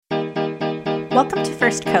Welcome to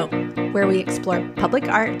First Coat, where we explore public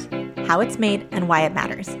art, how it's made, and why it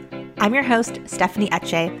matters. I'm your host, Stephanie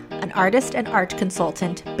Etche, an artist and art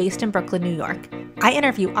consultant based in Brooklyn, New York. I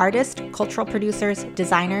interview artists, cultural producers,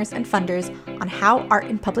 designers, and funders on how art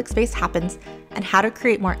in public space happens and how to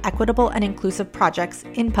create more equitable and inclusive projects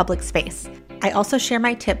in public space. I also share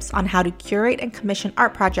my tips on how to curate and commission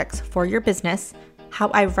art projects for your business, how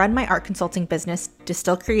I run my art consulting business,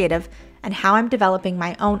 Distill Creative, and how I'm developing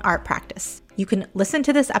my own art practice. You can listen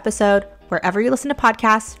to this episode wherever you listen to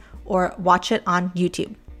podcasts or watch it on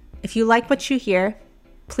YouTube. If you like what you hear,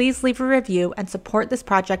 please leave a review and support this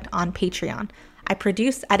project on Patreon. I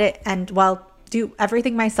produce, edit, and, do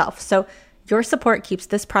everything myself, so your support keeps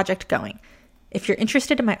this project going. If you're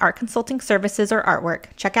interested in my art consulting services or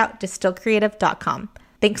artwork, check out distillcreative.com.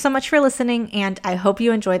 Thanks so much for listening, and I hope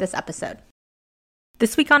you enjoy this episode.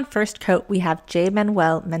 This week on First Coat, we have J.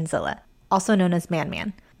 Manuel Manzilla, also known as Man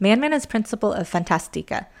Man. Man Man is principal of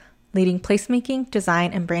Fantastica, leading placemaking,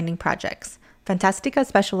 design, and branding projects. Fantastica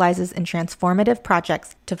specializes in transformative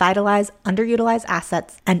projects to vitalize underutilized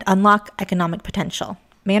assets and unlock economic potential.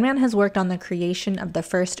 Man Man has worked on the creation of the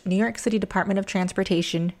first New York City Department of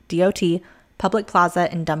Transportation, DOT, public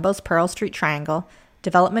plaza in Dumbo's Pearl Street Triangle,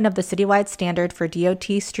 development of the citywide standard for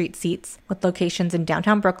DOT street seats with locations in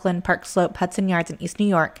downtown Brooklyn, Park Slope, Hudson Yards, and East New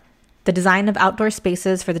York, the design of outdoor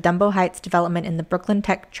spaces for the Dumbo Heights development in the Brooklyn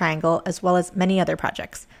Tech Triangle, as well as many other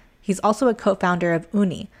projects. He's also a co-founder of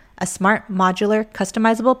Uni, a smart, modular,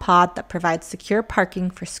 customizable pod that provides secure parking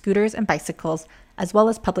for scooters and bicycles, as well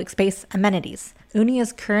as public space amenities. Uni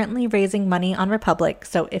is currently raising money on Republic,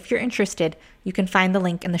 so if you're interested, you can find the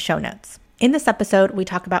link in the show notes. In this episode, we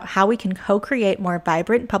talk about how we can co-create more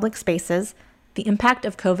vibrant public spaces, the impact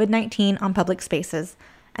of COVID-19 on public spaces,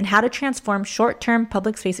 and how to transform short-term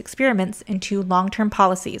public space experiments into long-term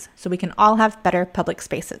policies so we can all have better public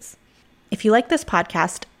spaces. If you like this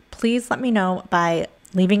podcast, please let me know by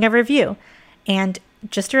leaving a review. And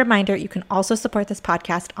just a reminder, you can also support this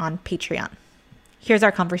podcast on Patreon. Here's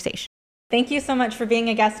our conversation. Thank you so much for being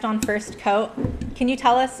a guest on First Coat. Can you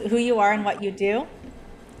tell us who you are and what you do?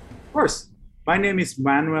 Of course. My name is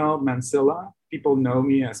Manuel Manzilla. People know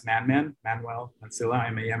me as Man, Manuel Manzilla,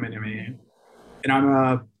 M-A-M-N-M-A-N. And I'm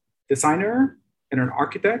a designer and an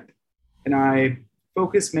architect. And I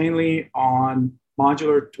focus mainly on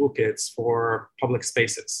modular toolkits for public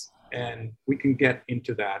spaces. And we can get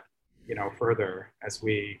into that, further as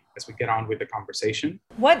we get on with the conversation.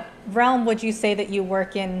 What realm would you say that you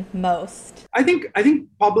work in most? I think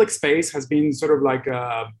public space has been sort of like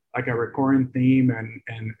a recurring theme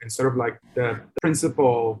and sort of like the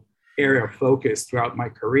principal area of focus throughout my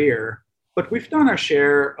career. But we've done our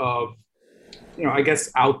share of,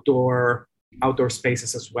 outdoor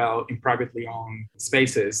spaces as well in privately owned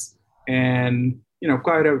spaces, and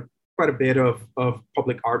quite a bit of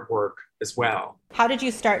public artwork as well. How did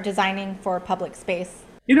you start designing for public space?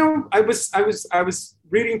 I was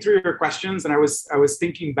reading through your questions, and I was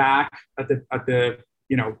thinking back at the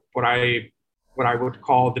what I would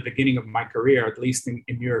call the beginning of my career, at least in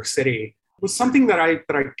New York City. It was something that I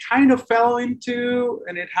kind of fell into,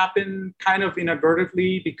 and it happened kind of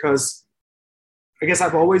inadvertently because I guess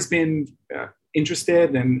I've always been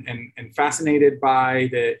interested and fascinated by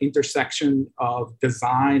the intersection of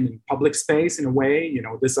design and public space in a way,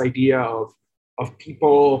 this idea of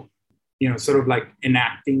people, sort of like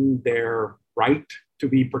enacting their right to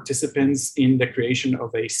be participants in the creation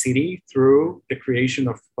of a city through the creation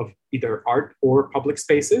of either art or public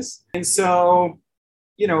spaces. And so,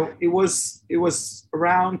 it was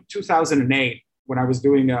around 2008 when I was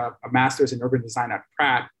doing a master's in urban design at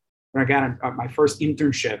Pratt, when I got my first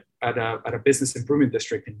internship at a business improvement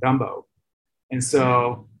district in Dumbo. And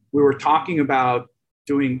so we were talking about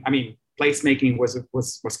placemaking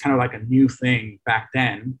was kind of like a new thing back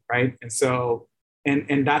then, right? And so,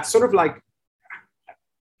 and that's sort of like,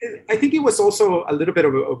 I think it was also a little bit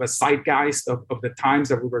of a zeitgeist of the times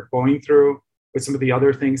that we were going through with some of the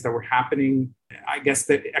other things that were happening. I guess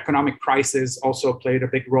the economic crisis also played a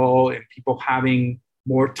big role in people having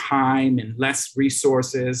more time and less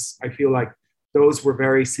resources. I feel like those were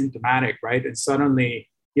very symptomatic, right? And suddenly,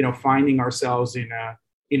 finding ourselves in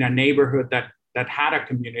a neighborhood that had a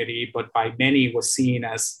community, but by many was seen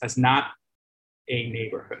as not a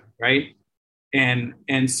neighborhood, right? And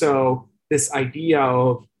so this idea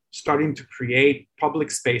of starting to create public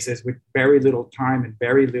spaces with very little time and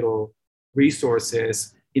very little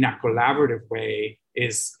resources in a collaborative way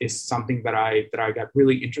is something that I got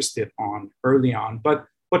really interested on early on, but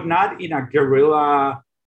not in a guerrilla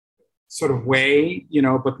sort of way,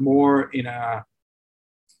 but more in a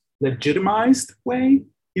legitimized way.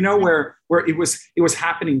 where it was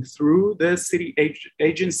happening through the city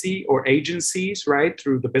agency or agencies, right,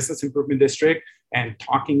 through the business improvement district, and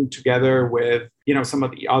talking together with some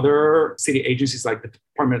of the other city agencies like the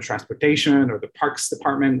Department of Transportation or the Parks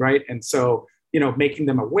Department, right? And so making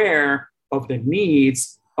them aware of the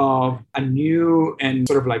needs of a new and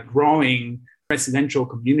sort of like growing residential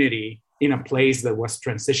community in a place that was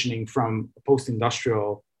transitioning from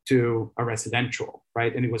post-industrial to a residential,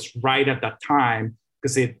 right? And it was right at that time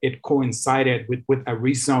because it coincided with a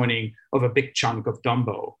rezoning of a big chunk of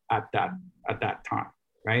Dumbo at that time,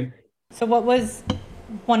 right? So what was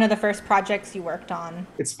one of the first projects you worked on?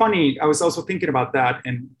 It's funny, I was also thinking about that,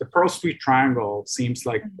 and the Pearl Street Triangle seems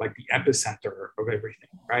like the epicenter of everything,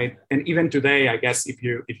 right? And even today, I guess if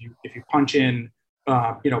you punch in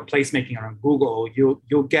placemaking on Google,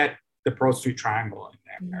 you'll get the Pearl Street Triangle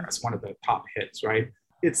in there as one of the top hits, right?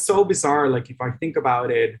 It's so bizarre. Like if I think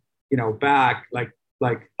about it, back, like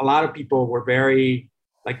a lot of people were very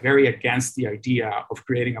against the idea of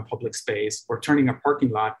creating a public space or turning a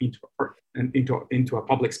parking lot into a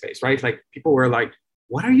public space, right? Like people were like,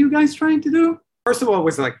 "What are you guys trying to do?" First of all, it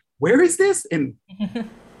was like, "Where is this?" and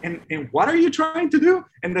what are you trying to do?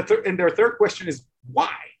 And their third question is,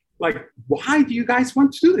 "Why? Like, why do you guys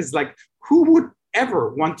want to do this? Like, who would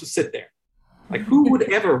ever want to sit there? Like, who would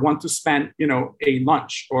ever want to spend a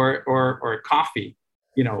lunch or a coffee,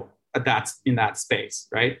 in that space,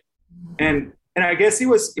 right?" And I guess it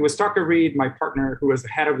was Tucker Reed, my partner, who was the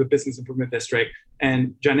head of the Business Improvement District,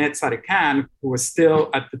 and Janet Sadikan, who was still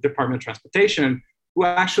at the Department of Transportation, who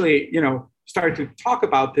actually, started to talk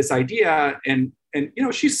about this idea. And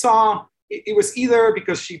she saw it was either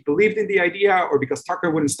because she believed in the idea or because Tucker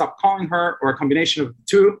wouldn't stop calling her, or a combination of the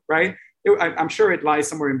two, right? I'm sure it lies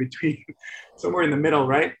somewhere in between, somewhere in the middle,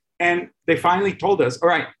 right? And they finally told us, all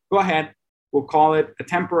right, go ahead. We'll call it a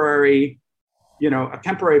temporary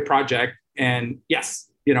project. And yes,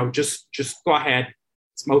 just go ahead.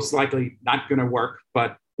 It's most likely not going to work,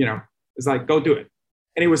 but, it's like, go do it.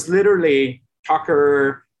 And it was literally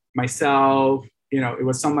Tucker, myself, it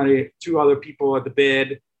was two other people at the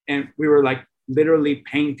bid. And we were like literally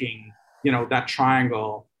painting, that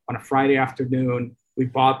triangle on a Friday afternoon. We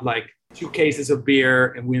bought like 2 cases of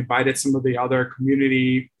beer, and we invited some of the other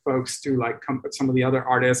community folks to come, some of the other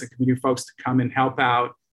artists and community folks to come and help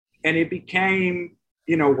out. And it became,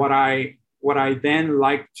 what I then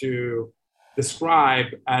like to describe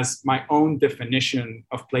as my own definition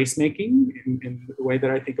of placemaking in the way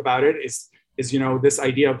that I think about it is this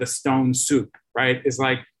idea of the stone soup, right? It's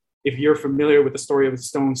like, if you're familiar with the story of the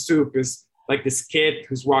stone soup, is like this kid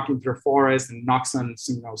who's walking through a forest and knocks on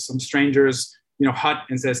some stranger's hut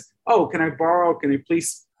and says, "Oh, can you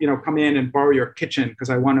please come in and borrow your kitchen because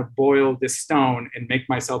I want to boil this stone and make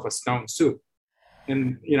myself a stone soup."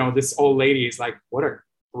 And this old lady is like, "What a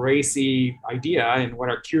crazy idea, and what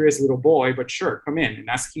a curious little boy, but sure, come in." And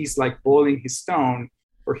as he's like boiling his stone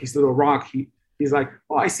or his little rock, he's like,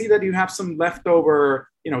 "Oh, I see that you have some leftover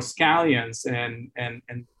scallions,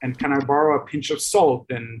 and can I borrow a pinch of salt?"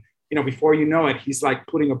 And before you know it, he's like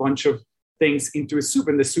putting a bunch of things into his soup,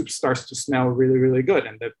 and the soup starts to smell really, really good,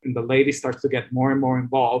 and the lady starts to get more and more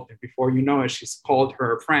involved, and before you know it, she's called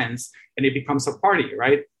her friends, and it becomes a party,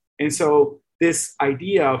 right? And so this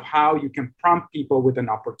idea of how you can prompt people with an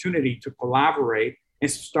opportunity to collaborate and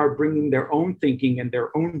start bringing their own thinking and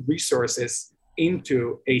their own resources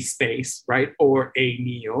into a space, right, or a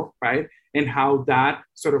meal, right, and how that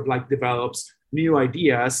sort of like develops new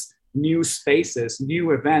ideas, new spaces,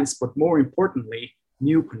 new events, but more importantly,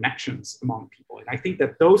 new connections among people. And I think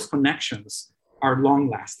that those connections are long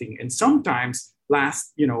lasting and sometimes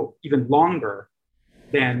last, even longer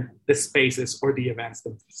than the spaces or the events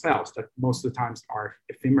themselves that most of the times are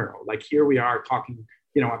ephemeral. Like here we are talking,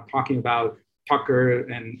 I'm talking about Tucker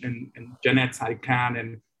and Janet Sadikan,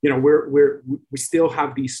 and we still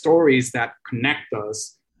have these stories that connect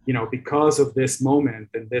us, because of this moment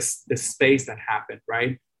and this space that happened,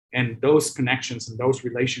 right? And those connections and those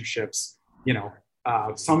relationships,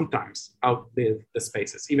 sometimes outlive the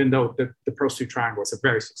spaces, even though the Pearl Street Triangle was a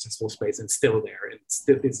very successful space and still there, and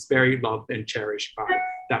it's very loved and cherished by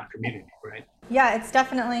that community, right? Yeah, it's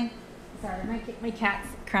definitely. Sorry, my cat's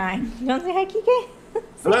crying. You want to say hi, Kike?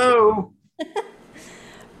 Hello.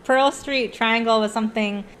 Pearl Street Triangle was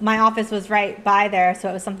something. My office was right by there, so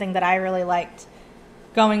it was something that I really liked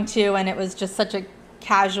going to, and it was just such a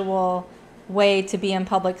casual way to be in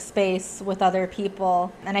public space with other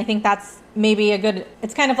people. And I think that's maybe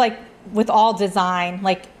it's kind of like with all design,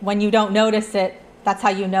 like when you don't notice it, that's how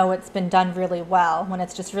you know it's been done really well, when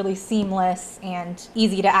it's just really seamless and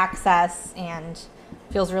easy to access and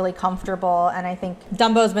feels really comfortable. And I think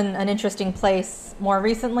Dumbo's been an interesting place more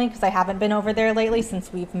recently because I haven't been over there lately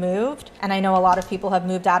since we've moved. And I know a lot of people have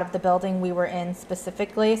moved out of the building we were in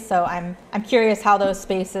specifically. So I'm curious how those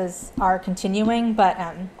spaces are continuing. But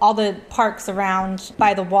all the parks around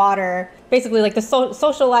by the water, basically like the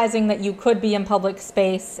socializing that you could be in public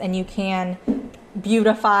space and you can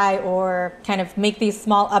beautify or kind of make these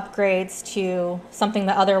small upgrades to something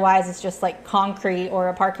that otherwise is just like concrete or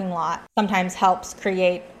a parking lot, sometimes helps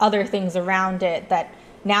create other things around it that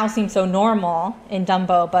now seem so normal in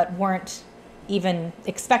Dumbo but weren't even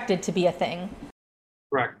expected to be a thing.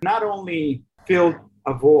 Correct. Not only filled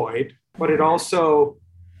a void, but it also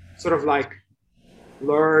sort of like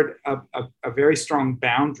blurred a very strong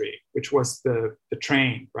boundary, which was the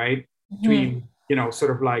train, right? Between,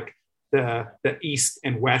 sort of like the east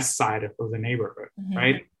and west side of the neighborhood,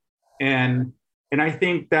 right? And I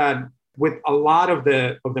think that with a lot of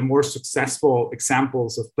the more successful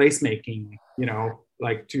examples of placemaking,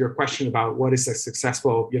 like to your question about what is a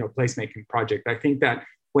successful, placemaking project, I think that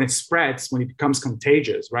when it spreads, when it becomes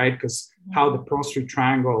contagious, right? Because how the Pearl Street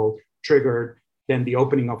Triangle triggered then the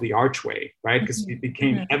opening of the archway, right? Because it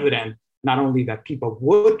became evident not only that people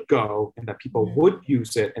would go and that people would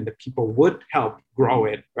use it and that people would help grow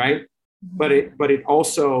it, right? But it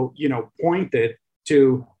also, pointed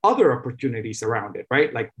to other opportunities around it,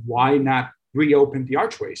 right? Like why not reopen the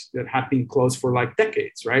archways that had been closed for like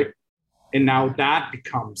decades, right? And now that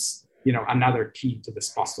becomes, another key to this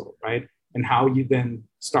puzzle, right? And how you then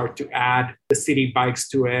start to add the city bikes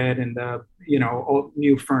to it and the, all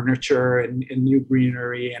new furniture and new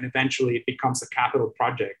greenery. And eventually it becomes a capital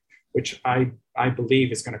project, which I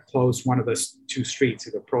believe is going to close one of those two streets,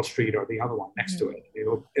 either Pearl Street or the other one next to it.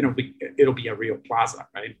 It'll be a real plaza,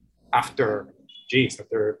 right? After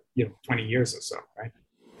 20 years or so, right?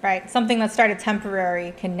 Right. Something that started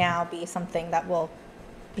temporary can now be something that will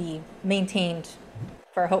be maintained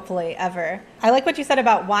for hopefully ever. I like what you said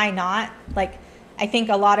about why not. Like, I think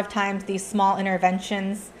a lot of times these small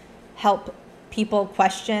interventions help people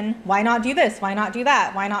question, why not do this? Why not do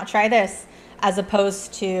that? Why not try this? As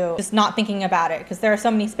opposed to just not thinking about it. Because there are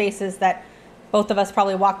so many spaces that both of us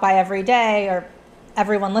probably walk by every day, or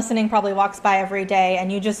everyone listening probably walks by every day,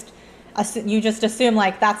 and you just assume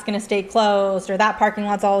like that's going to stay closed, or that parking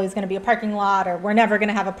lot's always going to be a parking lot, or we're never going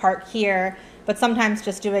to have a park here. But sometimes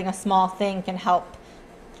just doing a small thing can help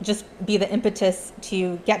just be the impetus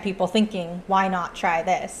to get people thinking, why not try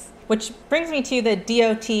this? Which brings me to the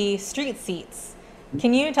DOT street seats.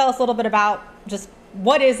 Can you tell us a little bit about just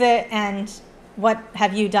what is it and what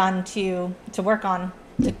have you done to work on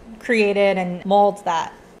to create it and mold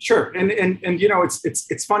that? Sure, and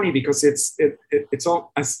it's funny because it's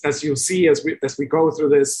all as you'll see as we go through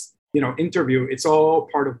this interview, it's all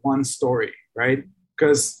part of one story, right?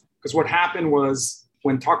 Because what happened was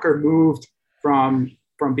when Tucker moved from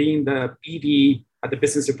being the PD at the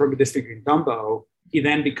Business Improvement District in Dumbo, he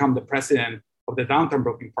then became the president of the Downtown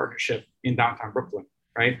Brooklyn Partnership in downtown Brooklyn,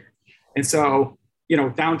 right? And so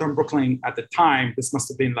downtown Brooklyn at the time, this must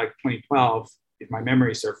have been like 2012, if my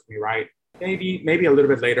memory serves me right. Maybe a little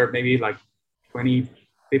bit later, maybe like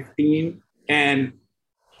 2015. And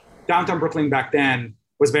downtown Brooklyn back then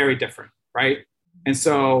was very different, right? And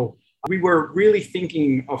so we were really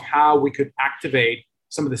thinking of how we could activate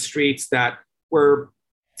some of the streets that were,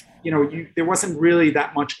 there wasn't really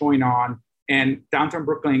that much going on. And downtown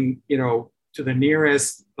Brooklyn, to the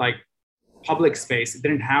nearest like public space, it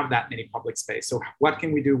didn't have that many public space. So what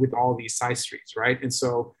can we do with all these side streets, right? And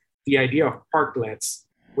so the idea of parklets,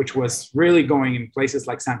 which was really going in places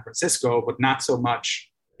like San Francisco, but not so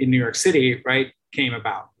much in New York City, right, came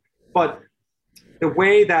about. But the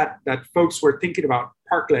way that folks were thinking about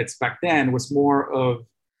parklets back then was more of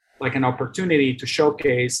like an opportunity to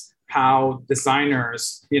showcase how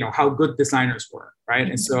designers, how good designers were, right?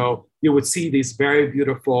 And so you would see these very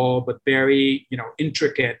beautiful, but very,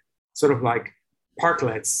 intricate sort of like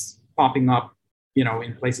parklets popping up,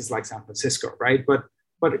 in places like San Francisco, right? But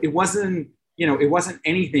it wasn't, it wasn't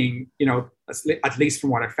anything, at least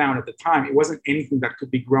from what I found at the time, it wasn't anything that could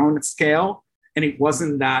be grown at scale, and it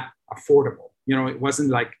wasn't that affordable. It wasn't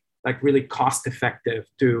like really cost effective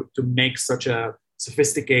to make such a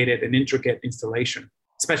sophisticated and intricate installation,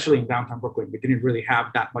 especially in downtown Brooklyn. We didn't really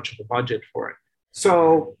have that much of a budget for it.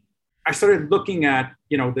 So I started looking at,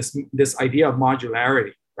 this idea of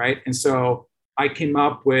modularity, right? And so I came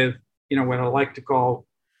up with, what I like to call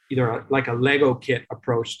either like a Lego kit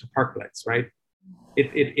approach to parklets, right?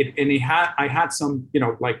 I had some,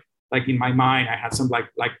 like in my mind, I had some like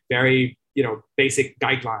very, basic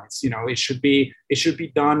guidelines. It should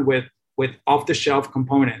be done with off-the-shelf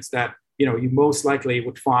components that, you most likely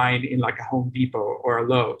would find in like a Home Depot or a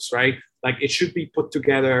Lowe's, right? Like it should be put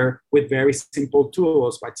together with very simple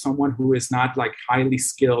tools by someone who is not like highly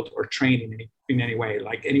skilled or trained in any way.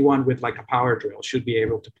 Like anyone with like a power drill should be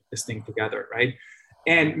able to put this thing together, right?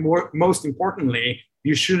 And most importantly,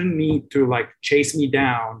 you shouldn't need to like chase me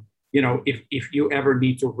down, if you ever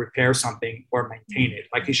need to repair something or maintain it.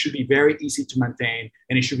 Like it should be very easy to maintain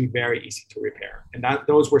and it should be very easy to repair. And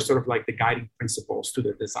those were sort of like the guiding principles to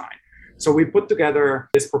the design. So we put together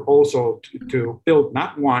this proposal to build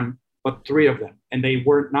not one, but three of them. And they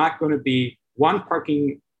were not going to be one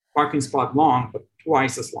parking spot long, but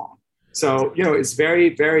twice as long. So, it's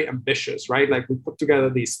very, very ambitious, right? Like we put together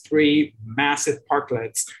these three massive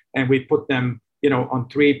parklets and we put them, on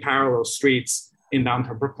three parallel streets in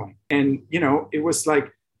downtown Brooklyn. And, it was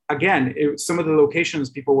like, again, some of the locations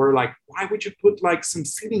people were like, why would you put like some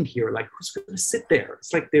seating here? Like who's going to sit there?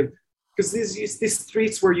 It's like because these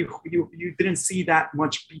streets where you didn't see that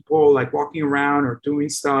much people like walking around or doing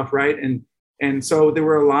stuff, right? And so there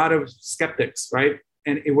were a lot of skeptics, right?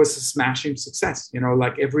 And it was a smashing success.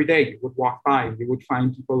 Like every day you would walk by, you would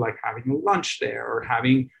find people like having lunch there or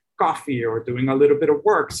having coffee or doing a little bit of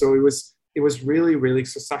work. So it was really, really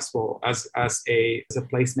successful as a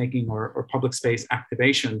placemaking or public space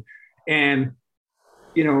activation. And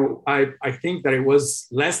I think that it was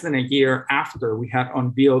less than a year after we had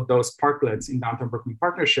unveiled those parklets in Downtown Brooklyn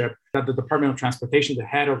Partnership that the Department of Transportation, the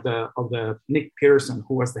head of the Nick Pearson,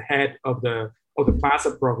 who was the head of the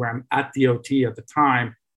Plaza program at DOT at the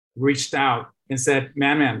time, reached out and said,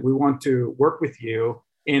 man, we want to work with you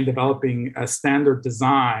in developing a standard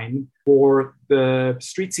design for the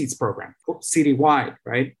street seats program citywide,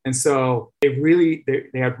 right? And so they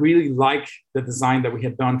had really liked the design that we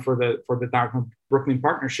had done for the Downtown Brooklyn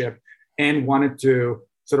Partnership and wanted to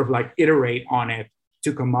sort of like iterate on it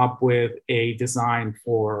to come up with a design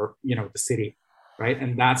for the city, right?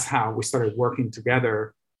 And that's how we started working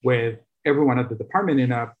together with everyone at the department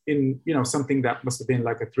in something that must have been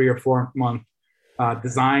like a 3 or 4 month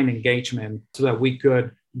design engagement so that we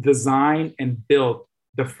could design and build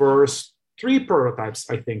the first 3 prototypes,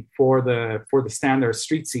 I think, for the standard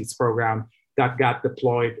street seats program that got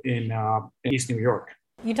deployed in East New York.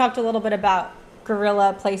 You talked a little bit about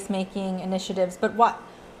guerrilla placemaking initiatives, but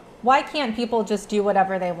why can't people just do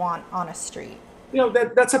whatever they want on a street?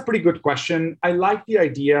 That's a pretty good question. I like the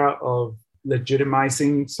idea of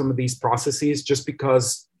legitimizing some of these processes just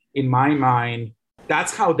because in my mind,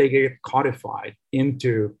 that's how they get codified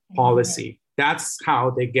into policy. That's how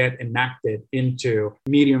they get enacted into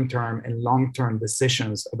medium-term and long-term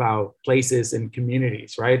decisions about places and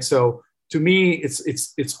communities, right? So to me,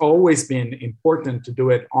 it's always been important to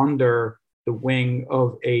do it under the wing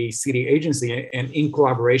of a city agency and in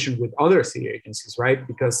collaboration with other city agencies, right?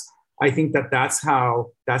 Because I think that's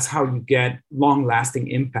how you get long-lasting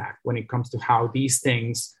impact when it comes to how these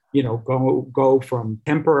things, go from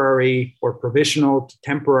temporary or provisional to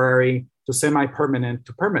temporary to semi-permanent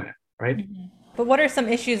to permanent, right? Mm-hmm. But what are some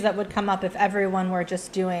issues that would come up if everyone were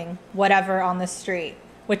just doing whatever on the street,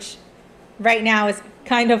 which right now is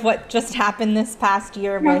kind of what just happened this past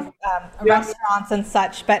year with restaurants and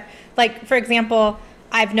such. But like, for example,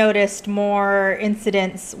 I've noticed more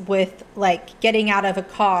incidents with like getting out of a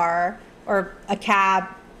car or a cab,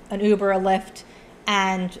 an Uber, a Lyft,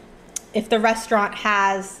 and if the restaurant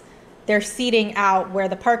has their seating out where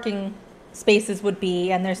the parking spaces would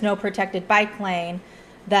be and there's no protected bike lane,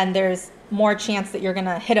 then there's more chance that you're going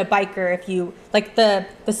to hit a biker if you like the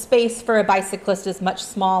space for a bicyclist is much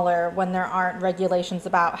smaller when there aren't regulations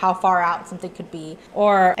about how far out something could be.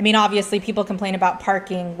 Or, I mean, obviously people complain about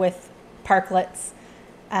parking with parklets,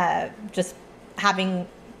 just having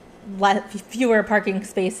fewer parking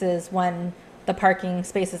spaces when the parking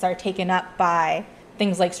spaces are taken up by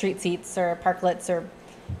things like street seats or parklets or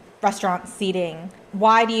restaurant seating.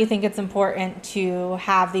 Why do you think it's important to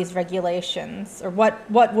have these regulations, or what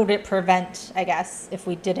would it prevent, I guess, if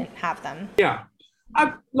we didn't have them? Yeah.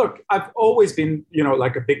 I've always been,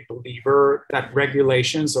 like a big believer that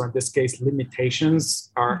regulations, or in this case,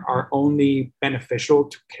 limitations, are only beneficial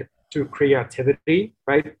to creativity,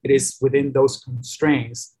 right? It is within those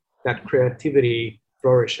constraints that creativity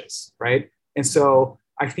flourishes, right? And so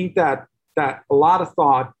I think that a lot of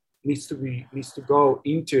thought needs to go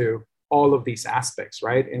into all of these aspects,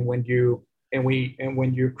 right? And when you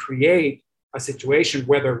create a situation,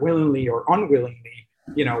 whether willingly or unwillingly,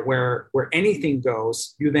 where anything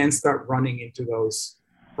goes, you then start running into those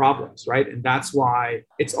problems, right? And that's why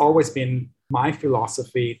it's always been my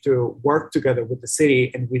philosophy to work together with the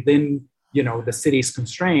city and within, the city's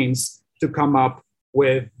constraints to come up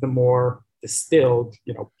with the more distilled,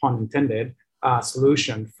 pun intended,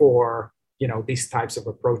 solution for these types of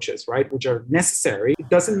approaches, right, which are necessary. It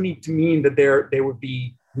doesn't need to mean that they would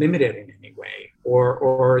be limited in any way,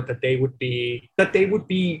 or that they would be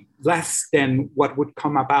less than what would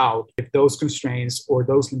come about if those constraints or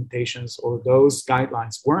those limitations or those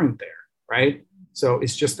guidelines weren't there, right? So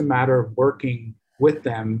it's just a matter of working with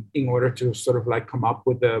them in order to sort of like come up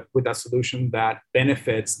with a solution that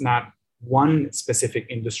benefits not one specific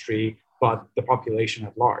industry, but the population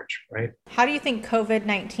at large, right? How do you think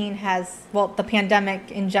COVID-19 the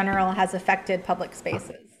pandemic in general has affected public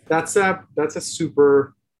spaces? That's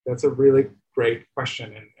a really great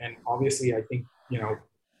question. And obviously, I think,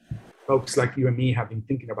 folks like you and me have been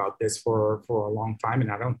thinking about this for a long time.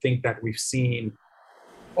 And I don't think that we've seen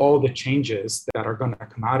all the changes that are going to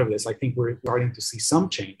come out of this. I think we're starting to see some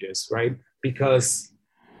changes, right? Because,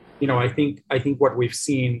 I think what we've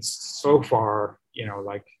seen so far,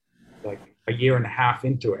 like a year and a half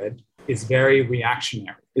into it, is very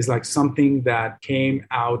reactionary. It's like something that came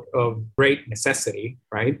out of great necessity,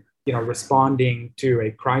 right? Responding to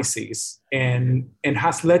a crisis, and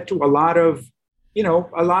has led to a lot of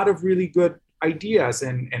really good ideas,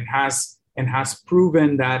 and has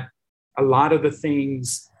proven that a lot of the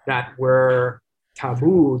things that were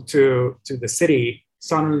taboo to the city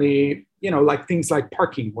suddenly, like things like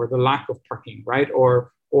parking or the lack of parking, right?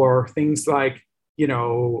 Or things like,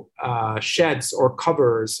 sheds or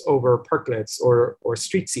covers over parklets or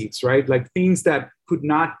street seats, right? Like things that could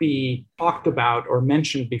not be talked about or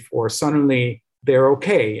mentioned before, suddenly they're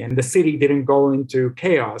okay. And the city didn't go into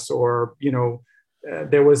chaos, or,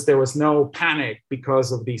 there was no panic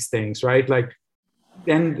because of these things, right? Like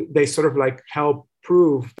then they sort of like help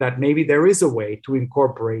prove that maybe there is a way to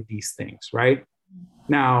incorporate these things, right?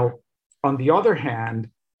 Now, on the other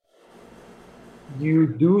hand, you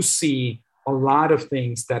do see a lot of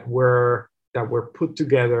things that were put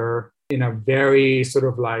together in a very sort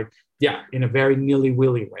of like, in a very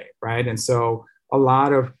nilly-willy way, right? And so a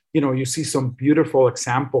lot of, you see some beautiful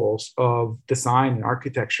examples of design and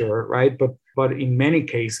architecture, right? But in many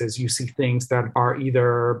cases, you see things that are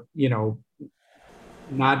either, they're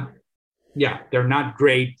not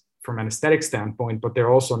great from an aesthetic standpoint, but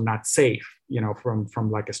they're also not safe,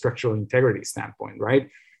 from like a structural integrity standpoint, right?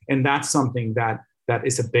 And that's something that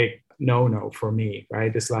is a big no-no for me,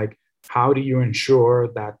 right? It's like, how do you ensure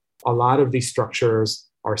that a lot of these structures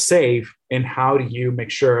are safe, and how do you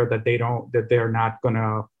make sure that they're not going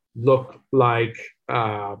to look like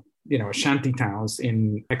shanty towns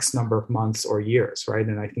in X number of months or years, right?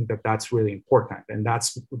 And I think that that's really important, and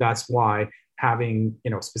that's why having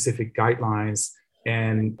specific guidelines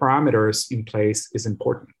and parameters in place is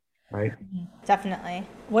important, right? Definitely.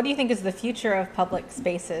 What do you think is the future of public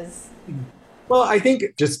spaces? Well, I think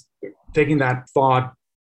just taking that thought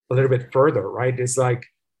a little bit further, right? Is like,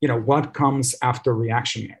 what comes after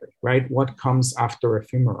reactionary, right? What comes after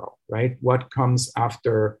ephemeral, right? What comes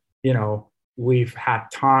after, we've had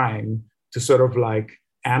time to sort of like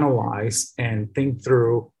analyze and think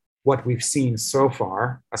through what we've seen so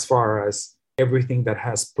far as everything that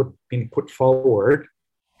has been put forward,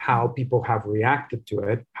 how people have reacted to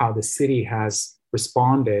it, how the city has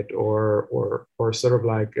responded or sort of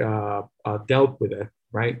like dealt with it,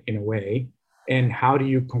 right, in a way. And how do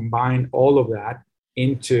you combine all of that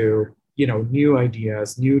into, new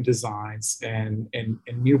ideas, new designs, and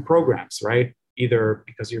new programs, right? Either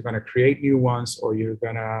because you're going to create new ones, or you're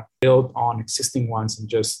going to build on existing ones and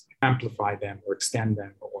just amplify them or extend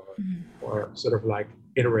them, or sort of like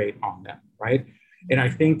iterate on them, right? And I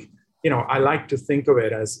think, I like to think of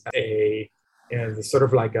it as sort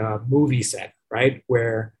of like a movie set, right?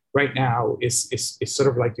 Where right now it's sort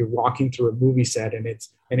of like you're walking through a movie set, and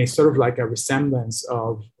it's sort of like a resemblance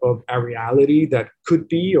of a reality that could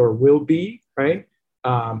be or will be, right?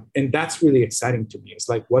 And that's really exciting to me. It's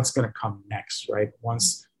like, what's going to come next, right?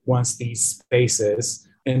 Once these spaces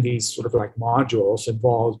and these sort of like modules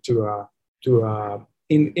evolve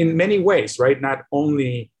in many ways, right? Not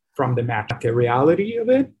only from the materiality of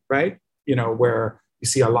it, right? Where you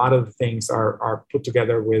see a lot of the things are put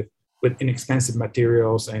together with inexpensive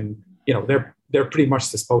materials, and they're pretty much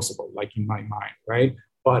disposable, like in my mind, right?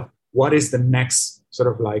 But what is the next sort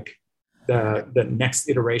of like the next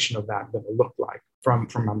iteration of that going to look like from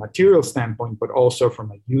a material standpoint, but also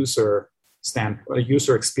from a user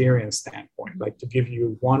experience standpoint? Like, to give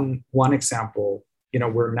you one example,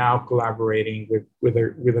 we're now collaborating with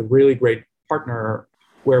a really great partner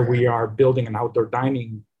where we are building an outdoor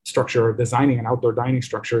dining structure, designing an outdoor dining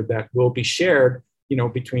structure that will be shared,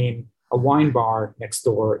 between a wine bar next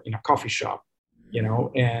door in a coffee shop,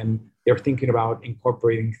 and they're thinking about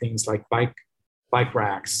incorporating things like bike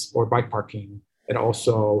racks or bike parking, and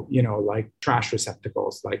also, like trash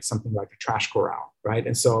receptacles, like something like a trash corral, right?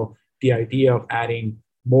 And so the idea of adding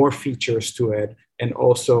more features to it and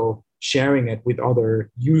also sharing it with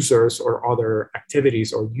other users or other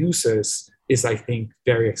activities or uses is, I think,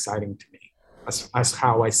 very exciting to me as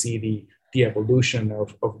how I see the evolution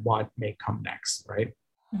of what may come next, right?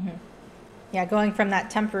 Mm-hmm. Yeah, going from that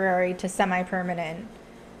temporary to semi-permanent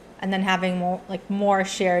and then having more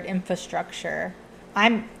shared infrastructure.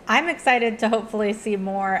 I'm excited to hopefully see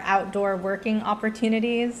more outdoor working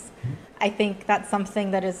opportunities. I think that's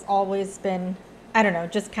something that has always been, I don't know,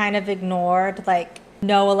 just kind of ignored, like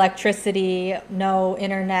no electricity, no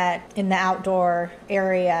internet in the outdoor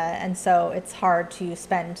area. And so it's hard to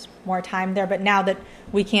spend more time there. But now that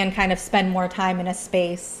we can kind of spend more time in a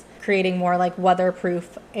space, creating more like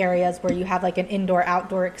weatherproof areas where you have like an indoor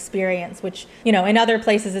outdoor experience, which, in other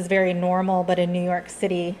places is very normal, but in New York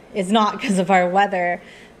City is not because of our weather.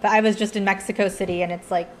 But I was just in Mexico City, and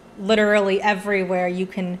it's like literally everywhere you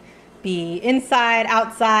can be inside,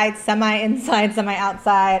 outside, semi-inside,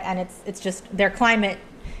 semi-outside, and it's just their climate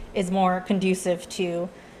is more conducive to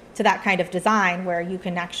that kind of design where you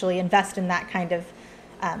can actually invest in that kind of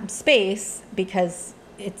space because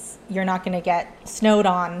you're not going to get snowed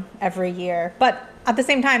on every year. But at the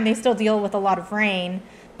same time, they still deal with a lot of rain,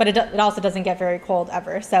 but it also doesn't get very cold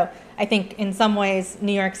ever. So I think in some ways,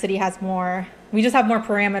 New York City we just have more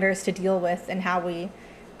parameters to deal with in how we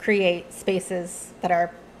create spaces that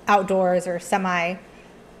are outdoors or semi-outdoor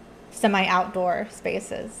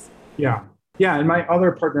spaces. Yeah. Yeah. And my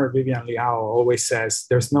other partner, Vivian Liao, always says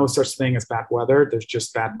there's no such thing as bad weather. There's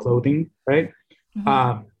just bad clothing, right?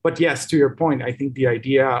 Mm-hmm. But yes, to your point, I think the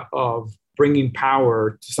idea of bringing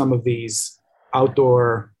power to some of these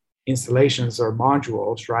outdoor installations or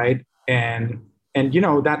modules, right? And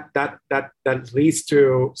that leads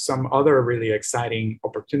to some other really exciting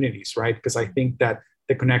opportunities, right? Because I think that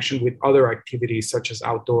the connection with other activities such as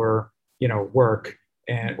outdoor, work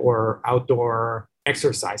or outdoor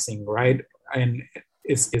exercising, right? And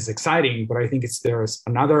is exciting, but I think there's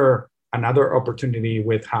another opportunity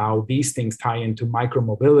with how these things tie into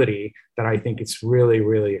micromobility that I think it's really,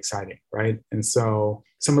 really exciting, right? And so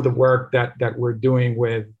some of the work that we're doing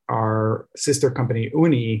with our sister company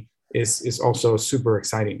Uni is also super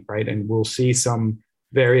exciting, right? And we'll see some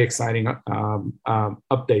very exciting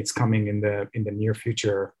updates coming in the near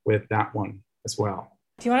future with that one as well.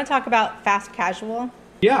 Do you want to talk about fast casual?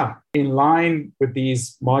 Yeah, in line with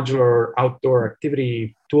these modular outdoor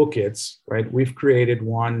activity toolkits, right? We've created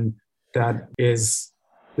one that is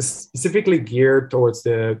specifically geared towards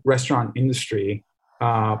the restaurant industry,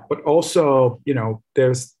 but also,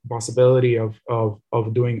 there's possibility of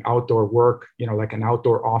doing outdoor work, like an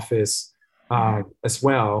outdoor office as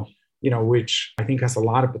well, which I think has a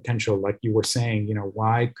lot of potential. Like you were saying,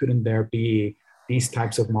 why couldn't there be these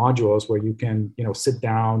types of modules where you can, sit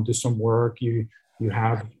down, do some work, you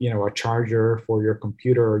have, a charger for your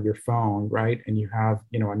computer or your phone, right? And you have,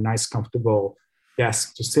 a nice, comfortable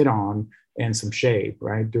desk to sit on and some shade,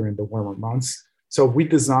 right, during the warmer months. So we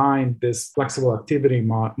designed this flexible activity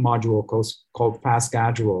module called Fast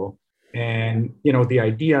Casual. And, the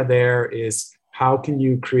idea there is how can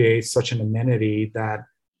you create such an amenity that,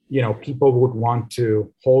 people would want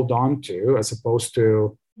to hold on to as opposed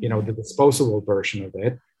to, the disposable version of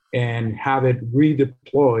it, and have it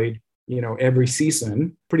redeployed, every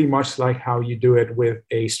season, pretty much like how you do it with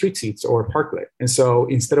a street seats or parklet. And so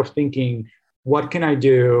instead of thinking, what can I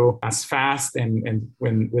do as fast and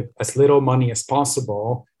with as little money as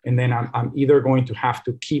possible, and then I'm either going to have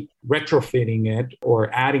to keep retrofitting it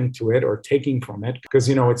or adding to it or taking from it. Because,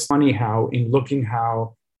 it's funny how in looking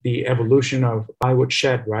how the evolution of plywood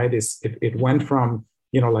shed, right, it went from,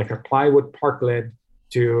 like a plywood parklet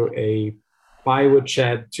to a plywood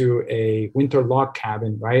shed to a winter log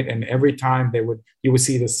cabin, right? And every time you would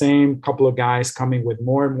see the same couple of guys coming with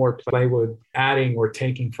more and more plywood, adding or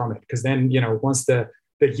taking from it. Because then, once the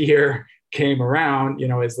year came around,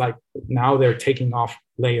 it's like now they're taking off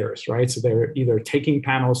layers, right? So they're either taking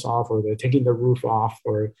panels off or they're taking the roof off.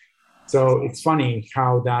 So it's funny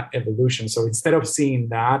how that evolution. So instead of seeing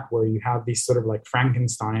that where you have these sort of like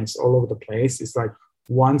Frankensteins all over the place, it's like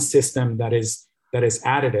one system that is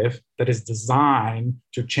additive, that is designed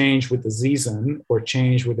to change with the season or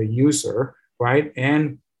change with the user, right?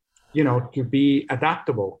 And, to be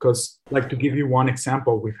adaptable. Because like to give you one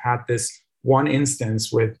example, we've had this one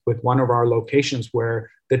instance with one of our locations where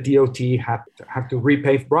the DOT had to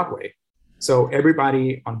repave Broadway. So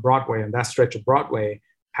everybody on Broadway, on that stretch of Broadway,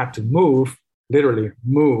 had to literally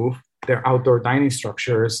move their outdoor dining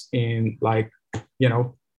structures in like,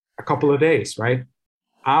 a couple of days, right?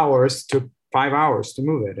 Ours took 5 hours to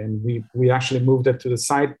move it. And we actually moved it to the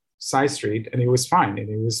side street, and it was fine.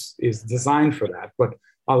 And is designed for that. But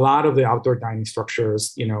a lot of the outdoor dining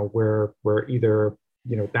structures, were either,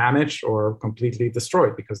 damaged or completely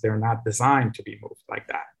destroyed because they're not designed to be moved like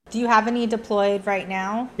that. Do you have any deployed right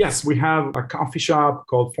now? Yes, we have a coffee shop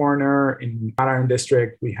called Foreigner in Flatiron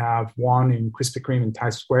District. We have one in Krispy Kreme in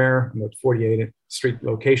Times Square, in the 48th Street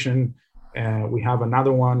location. We have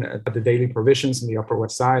another one at the Daily Provisions in the Upper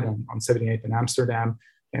West Side on 78th in Amsterdam.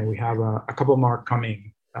 And we have a couple more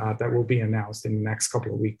coming that will be announced in the next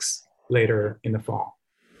couple of weeks later in the fall.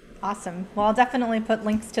 Awesome. Well, I'll definitely put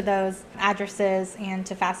links to those addresses and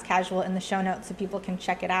to Fast Casual in the show notes so people can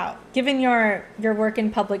check it out. Given your work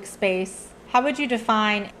in public space, how would you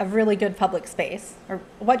define a really good public space? Or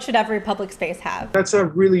what should every public space have? That's a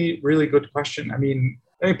really, really good question. I mean,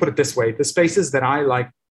 let me put it this way. The spaces that I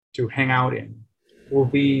like to hang out in will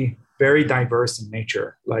be very diverse in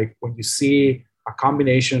nature. Like when you see a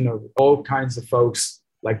combination of all kinds of folks,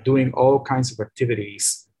 like doing all kinds of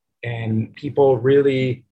activities, and people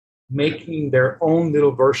really making their own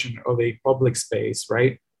little version of a public space,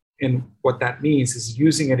 right? And what that means is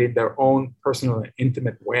using it in their own personal and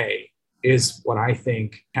intimate way is what I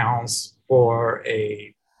think counts for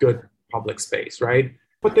a good public space, right?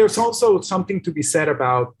 But there's also something to be said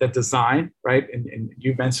about the design, right? And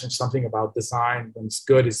you mentioned something about design. When it's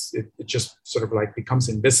good, it just sort of like becomes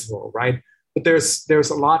invisible, right? But there's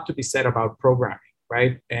a lot to be said about programming,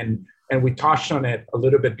 right? And we touched on it a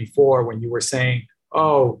little bit before when you were saying,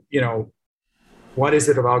 oh, what is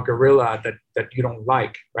it about Guerrilla that you don't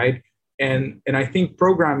like, right? And I think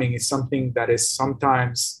programming is something that is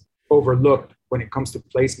sometimes overlooked when it comes to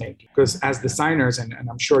placemaking. Because as designers, and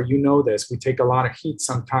I'm sure you know this, we take a lot of heat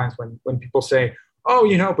sometimes when people say,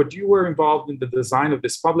 oh, but you were involved in the design of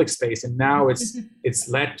this public space, and now it's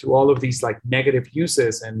led to all of these like negative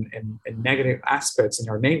uses and negative aspects in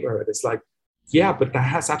our neighborhood. It's like, yeah, but that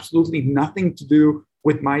has absolutely nothing to do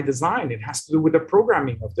with my design. It has to do with the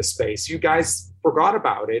programming of the space. You guys forgot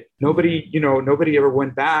about it. Nobody ever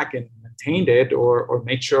went back and maintained it or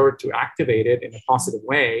made sure to activate it in a positive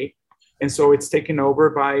way. And so it's taken over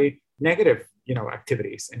by negative,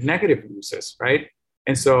 activities and negative uses, right?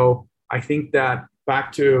 And so I think that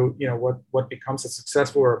back to, what becomes a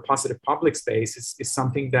successful or a positive public space is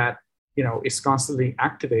something that, is constantly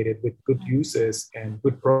activated with good uses and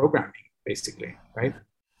good programming, basically, right?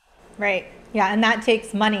 Right. Yeah. And that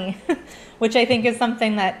takes money, which I think is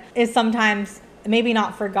something that is sometimes maybe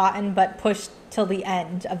not forgotten, but pushed till the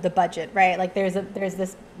end of the budget, right? Like there's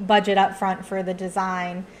this budget up front for the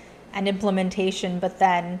design and implementation, but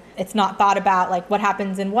then it's not thought about like what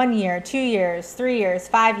happens in 1 year, 2 years, 3 years,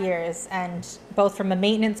 5 years, and both from a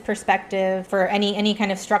maintenance perspective for any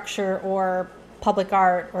kind of structure or public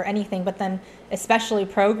art or anything, but then especially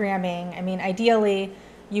programming. I mean, ideally,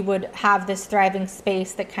 you would have this thriving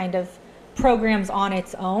space that kind of programs on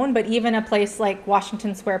its own, but even a place like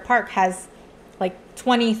Washington Square Park has like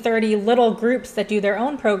 20, 30 little groups that do their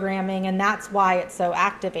own programming, and that's why it's so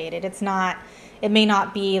activated. It may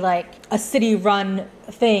not be like a city-run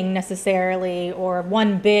thing necessarily or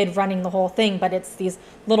one bid running the whole thing, but it's these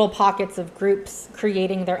little pockets of groups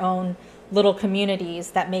creating their own little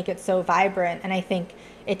communities that make it so vibrant. And I think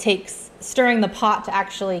it takes stirring the pot to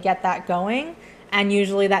actually get that going. And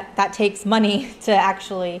usually that takes money to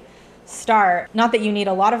actually start. Not that you need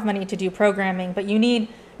a lot of money to do programming, but you need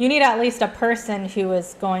at least a person who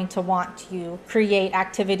is going to want to create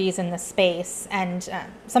activities in the space. And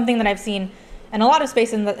something that I've seen in a lot of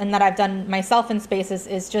spaces and that I've done myself in spaces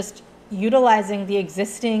is just utilizing the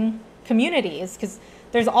existing communities, because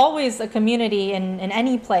there's always a community in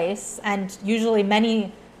any place, and usually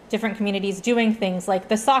many different communities doing things. Like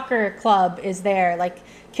the soccer club is there, like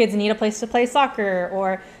kids need a place to play soccer,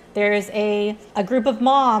 or there's a group of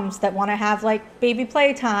moms that want to have like baby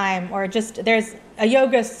playtime, or just there's a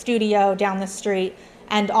yoga studio down the street.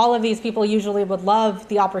 And all of these people usually would love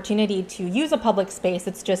the opportunity to use a public space.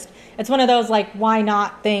 It's one of those like why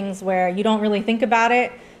not things where you don't really think about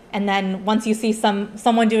it. And then once you see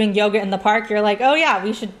someone doing yoga in the park, you're like, oh yeah,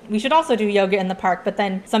 we should also do yoga in the park. But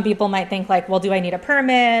then some people might think like, well, do I need a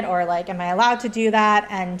permit, or like, am I allowed to do that?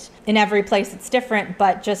 And in every place it's different,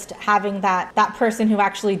 but just having that person who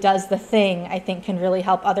actually does the thing, I think can really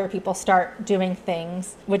help other people start doing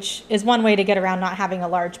things, which is one way to get around not having a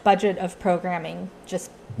large budget of programming,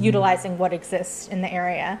 just utilizing what exists in the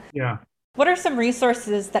area. Yeah. What are some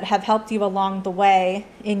resources that have helped you along the way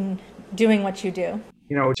in doing what you do?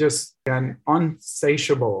 Just an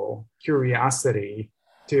insatiable curiosity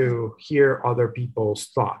to hear other people's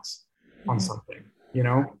thoughts on something,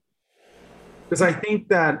 because I think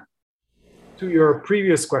that to your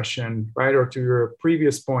previous question, right, or to your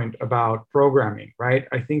previous point about programming, right?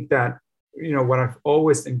 I think that, what I've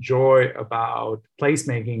always enjoyed about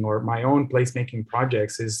placemaking or my own placemaking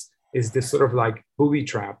projects is this sort of like booby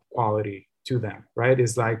trap quality to them, right?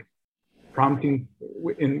 Is like prompting,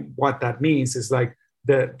 in what that means is like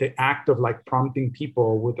the act of like prompting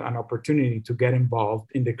people with an opportunity to get involved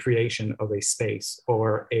in the creation of a space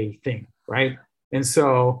or a thing, right? And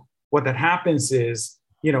so what that happens is,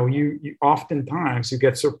 you oftentimes you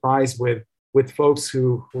get surprised with folks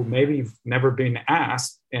who maybe you've never been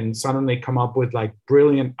asked and suddenly come up with like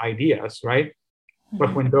brilliant ideas, right? Mm-hmm.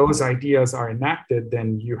 But when those ideas are enacted,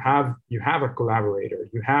 then you have a collaborator,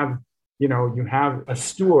 you have a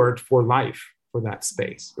steward for life for that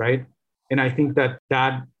space, right? And I think that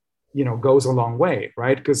goes a long way,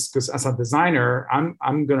 right? Because as a designer,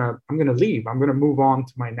 I'm gonna leave, I'm gonna move on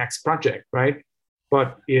to my next project, right?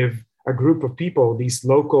 But if a group of people, these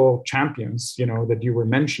local champions, that you were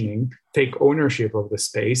mentioning, take ownership of the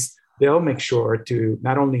space, they'll make sure to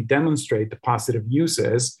not only demonstrate the positive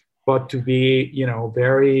uses, but to be,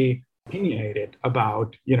 very opinionated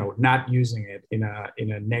about, not using it in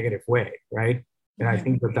a negative way, right? And I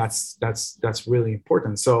think that's really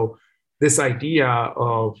important. So this idea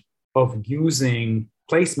of using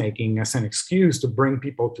placemaking as an excuse to bring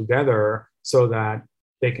people together so that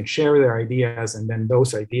they can share their ideas, and then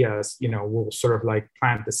those ideas, will sort of like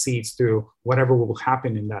plant the seeds to whatever will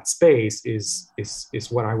happen in that space is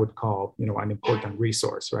what I would call, an important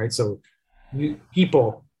resource, right? So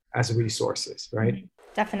people as resources, right?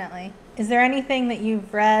 Definitely. Is there anything that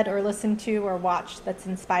you've read or listened to or watched that's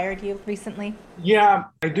inspired you recently? Yeah,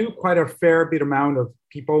 I do quite a fair bit amount of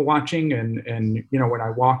people watching, and when I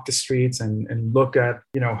walk the streets and look at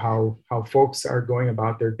how folks are going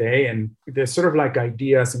about their day, and there's sort of like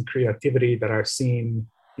ideas and creativity that I've seen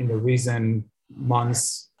in the recent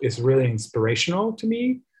months is really inspirational to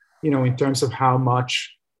me, in terms of how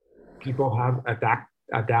much people have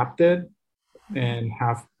adapted and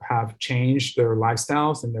have changed their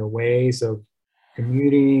lifestyles and their ways of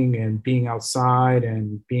commuting and being outside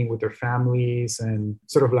and being with their families and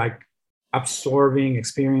sort of like absorbing,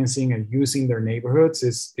 experiencing, and using their neighborhoods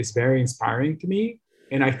is very inspiring to me.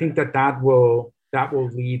 And I think that will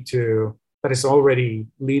lead to, that is already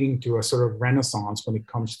leading to a sort of renaissance when it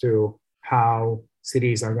comes to how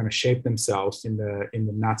cities are going to shape themselves in the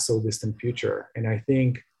not so distant future. And I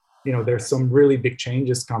think, there's some really big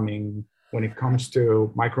changes coming when it comes to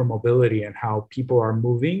micromobility and how people are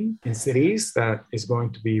moving in cities. That is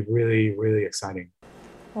going to be really, really exciting.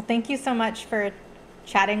 Well, thank you so much for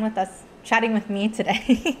chatting with me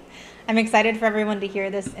today. I'm excited for everyone to hear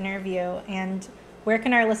this interview. And where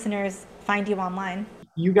can our listeners find you online?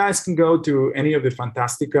 You guys can go to any of the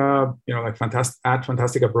Fantastica, at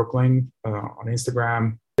Fantastica Brooklyn on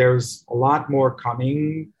Instagram. There's a lot more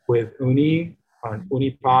coming with Uni on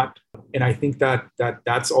Unipod. And I think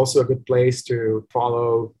that's also a good place to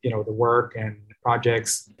follow, the work and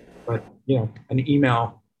projects. But, an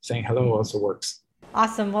email saying hello also works.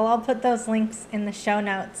 Awesome. Well, I'll put those links in the show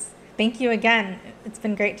notes. Thank you again. It's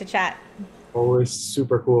been great to chat. Always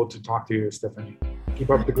super cool to talk to you, Stephanie. Keep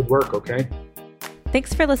up the good work, okay?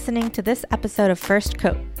 Thanks for listening to this episode of First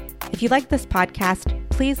Coat. If you like this podcast,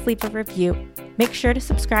 please leave a review. Make sure to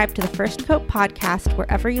subscribe to the First Coat podcast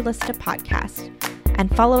wherever you listen to podcasts, and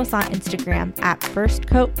follow us on Instagram at First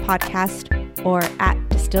Coat Podcast or at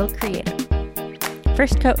Distill Creative.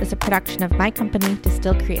 First Coat is a production of my company,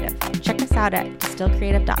 Distill Creative. Check us out at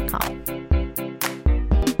distillcreative.com.